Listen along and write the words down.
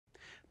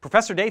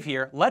Professor Dave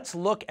here. Let's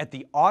look at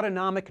the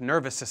autonomic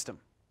nervous system.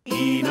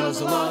 He knows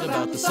a lot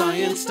about the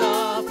science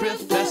stuff.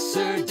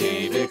 Professor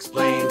Dave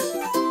explains.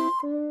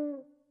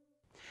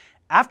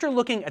 After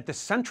looking at the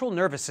central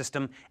nervous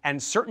system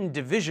and certain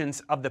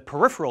divisions of the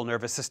peripheral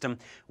nervous system,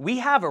 we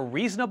have a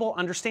reasonable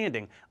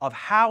understanding of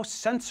how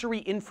sensory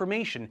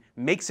information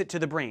makes it to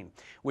the brain,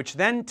 which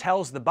then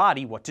tells the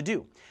body what to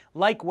do,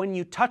 like when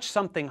you touch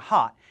something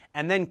hot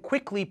and then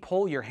quickly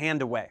pull your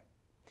hand away.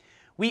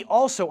 We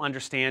also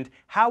understand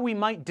how we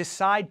might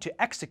decide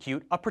to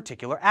execute a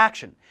particular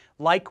action,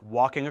 like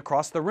walking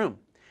across the room.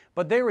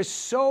 But there is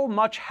so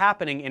much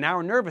happening in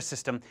our nervous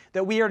system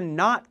that we are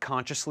not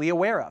consciously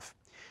aware of.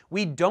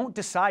 We don't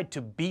decide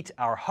to beat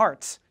our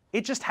hearts,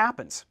 it just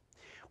happens.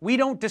 We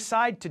don't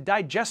decide to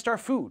digest our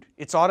food,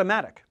 it's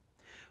automatic.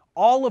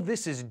 All of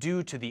this is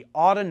due to the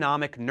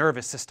autonomic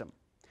nervous system.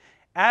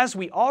 As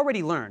we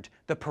already learned,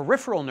 the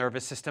peripheral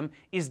nervous system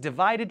is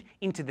divided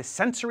into the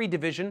sensory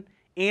division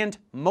and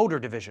motor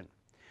division.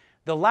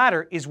 The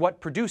latter is what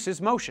produces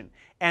motion,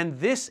 and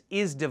this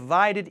is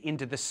divided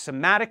into the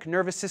somatic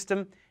nervous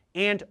system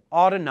and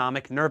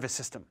autonomic nervous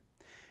system.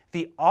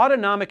 The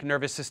autonomic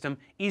nervous system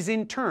is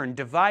in turn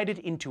divided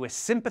into a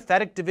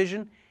sympathetic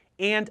division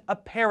and a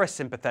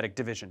parasympathetic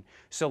division.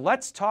 So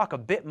let's talk a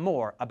bit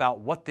more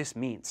about what this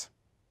means.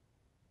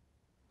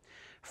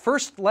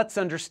 First, let's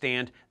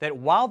understand that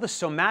while the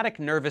somatic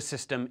nervous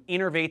system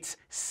innervates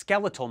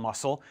skeletal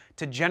muscle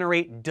to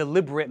generate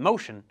deliberate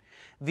motion,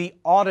 the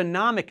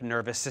autonomic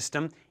nervous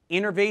system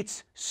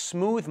innervates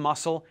smooth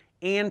muscle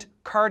and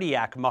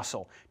cardiac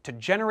muscle to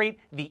generate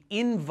the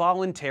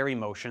involuntary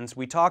motions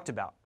we talked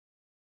about.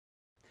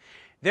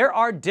 There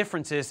are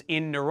differences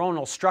in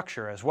neuronal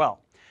structure as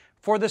well.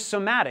 For the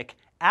somatic,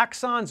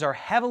 axons are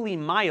heavily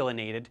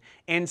myelinated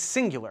and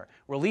singular,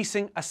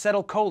 releasing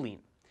acetylcholine.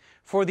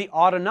 For the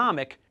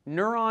autonomic,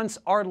 neurons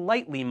are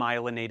lightly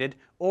myelinated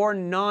or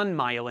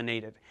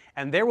non-myelinated,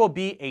 and there will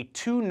be a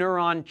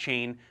two-neuron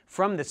chain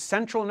from the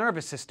central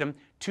nervous system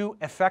to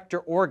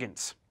effector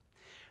organs.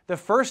 The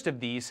first of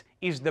these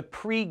is the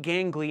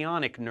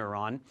preganglionic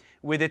neuron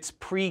with its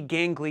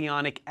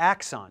preganglionic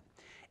axon,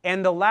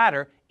 and the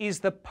latter is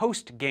the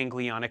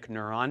postganglionic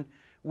neuron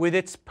with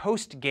its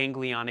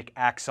postganglionic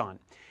axon,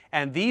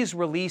 and these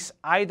release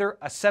either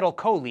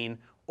acetylcholine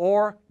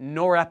or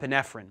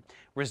norepinephrine,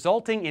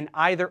 resulting in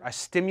either a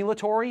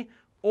stimulatory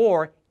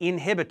or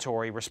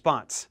inhibitory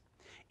response,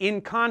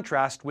 in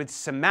contrast with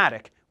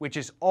somatic, which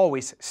is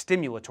always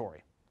stimulatory.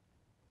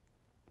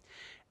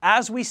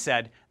 As we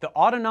said, the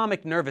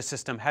autonomic nervous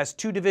system has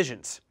two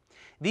divisions.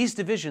 These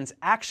divisions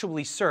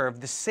actually serve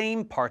the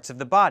same parts of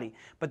the body,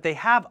 but they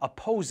have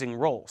opposing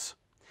roles.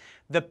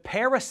 The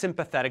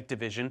parasympathetic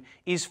division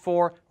is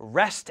for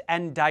rest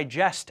and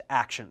digest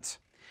actions.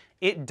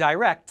 It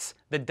directs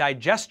the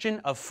digestion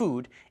of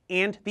food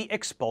and the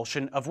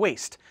expulsion of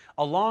waste,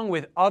 along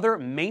with other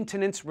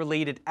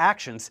maintenance-related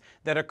actions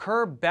that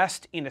occur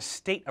best in a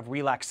state of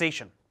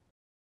relaxation.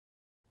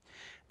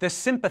 The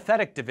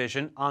sympathetic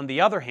division, on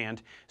the other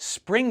hand,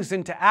 springs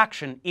into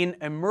action in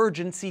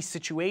emergency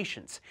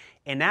situations,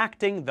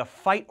 enacting the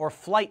fight or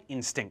flight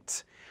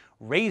instincts,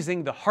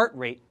 raising the heart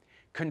rate,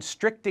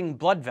 constricting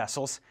blood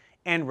vessels,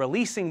 and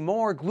releasing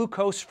more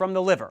glucose from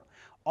the liver,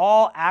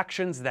 all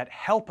actions that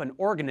help an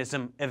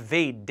organism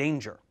evade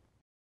danger.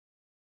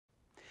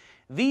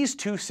 These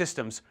two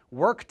systems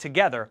work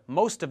together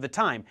most of the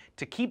time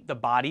to keep the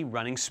body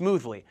running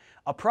smoothly,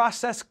 a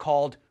process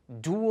called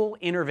dual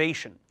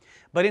innervation.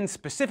 But in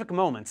specific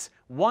moments,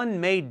 one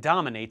may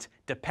dominate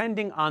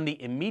depending on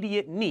the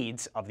immediate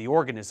needs of the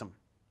organism.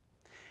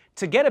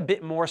 To get a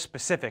bit more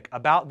specific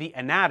about the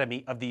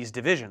anatomy of these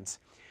divisions,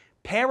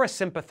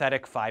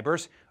 parasympathetic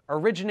fibers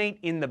originate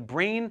in the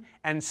brain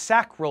and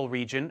sacral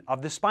region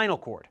of the spinal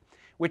cord,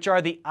 which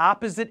are the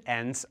opposite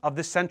ends of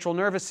the central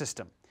nervous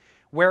system,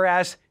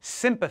 whereas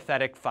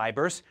sympathetic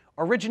fibers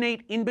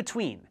originate in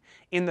between,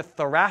 in the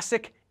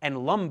thoracic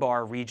and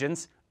lumbar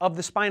regions of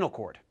the spinal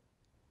cord.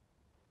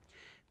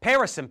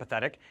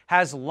 Parasympathetic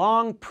has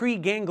long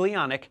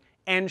preganglionic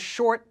and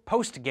short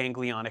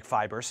postganglionic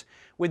fibers,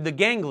 with the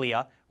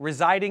ganglia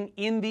residing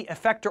in the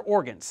effector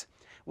organs,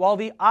 while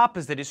the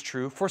opposite is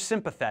true for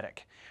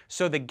sympathetic,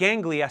 so the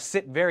ganglia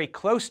sit very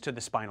close to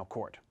the spinal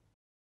cord.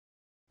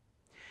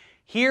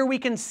 Here we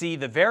can see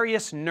the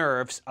various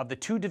nerves of the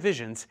two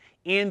divisions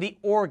and the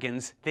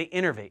organs they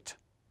innervate.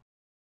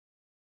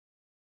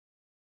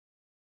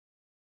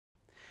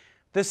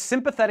 The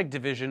sympathetic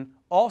division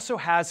also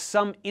has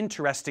some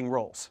interesting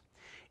roles.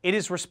 It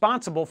is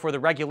responsible for the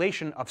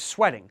regulation of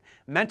sweating,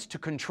 meant to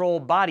control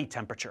body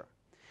temperature.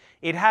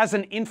 It has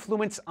an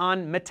influence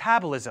on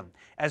metabolism,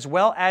 as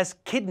well as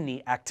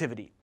kidney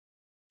activity.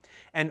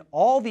 And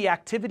all the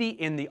activity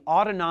in the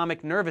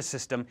autonomic nervous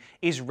system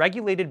is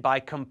regulated by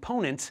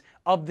components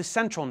of the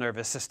central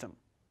nervous system.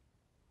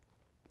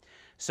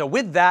 So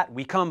with that,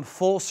 we come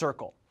full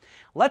circle.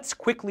 Let's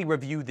quickly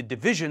review the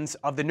divisions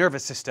of the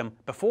nervous system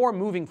before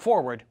moving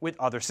forward with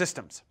other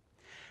systems.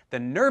 The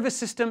nervous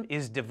system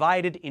is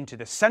divided into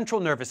the central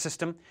nervous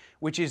system,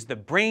 which is the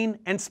brain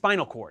and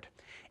spinal cord,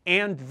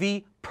 and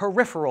the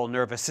peripheral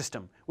nervous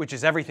system, which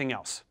is everything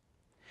else.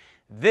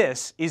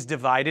 This is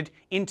divided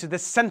into the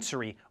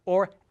sensory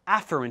or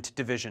afferent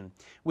division,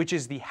 which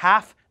is the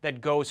half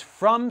that goes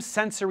from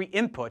sensory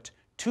input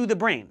to the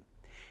brain,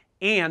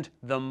 and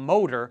the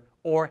motor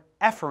or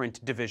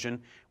efferent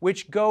division,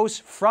 which goes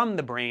from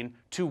the brain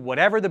to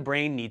whatever the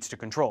brain needs to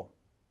control.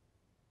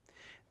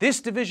 This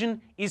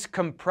division is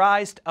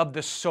comprised of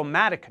the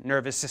somatic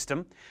nervous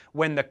system,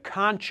 when the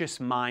conscious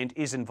mind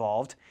is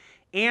involved,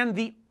 and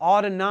the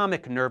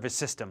autonomic nervous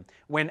system,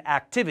 when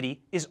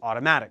activity is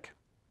automatic.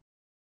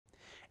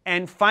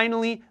 And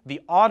finally, the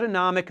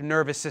autonomic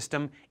nervous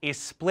system is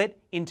split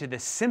into the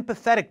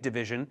sympathetic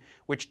division,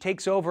 which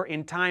takes over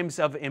in times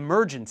of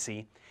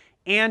emergency,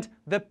 and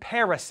the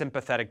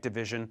parasympathetic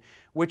division,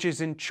 which is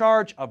in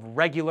charge of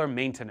regular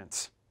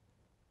maintenance.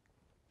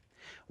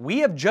 We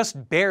have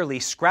just barely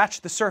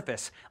scratched the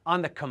surface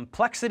on the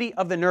complexity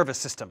of the nervous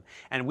system,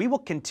 and we will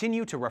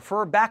continue to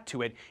refer back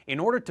to it in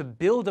order to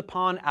build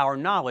upon our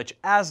knowledge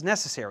as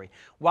necessary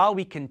while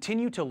we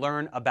continue to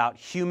learn about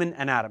human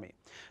anatomy.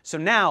 So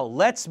now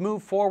let's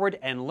move forward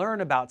and learn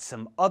about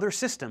some other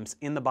systems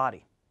in the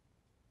body.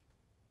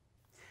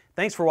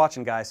 Thanks for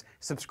watching, guys.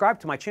 Subscribe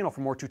to my channel for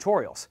more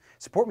tutorials.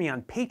 Support me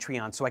on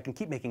Patreon so I can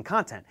keep making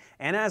content.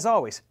 And as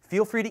always,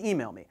 feel free to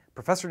email me,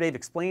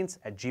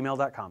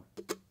 ProfessorDaveExplains@gmail.com.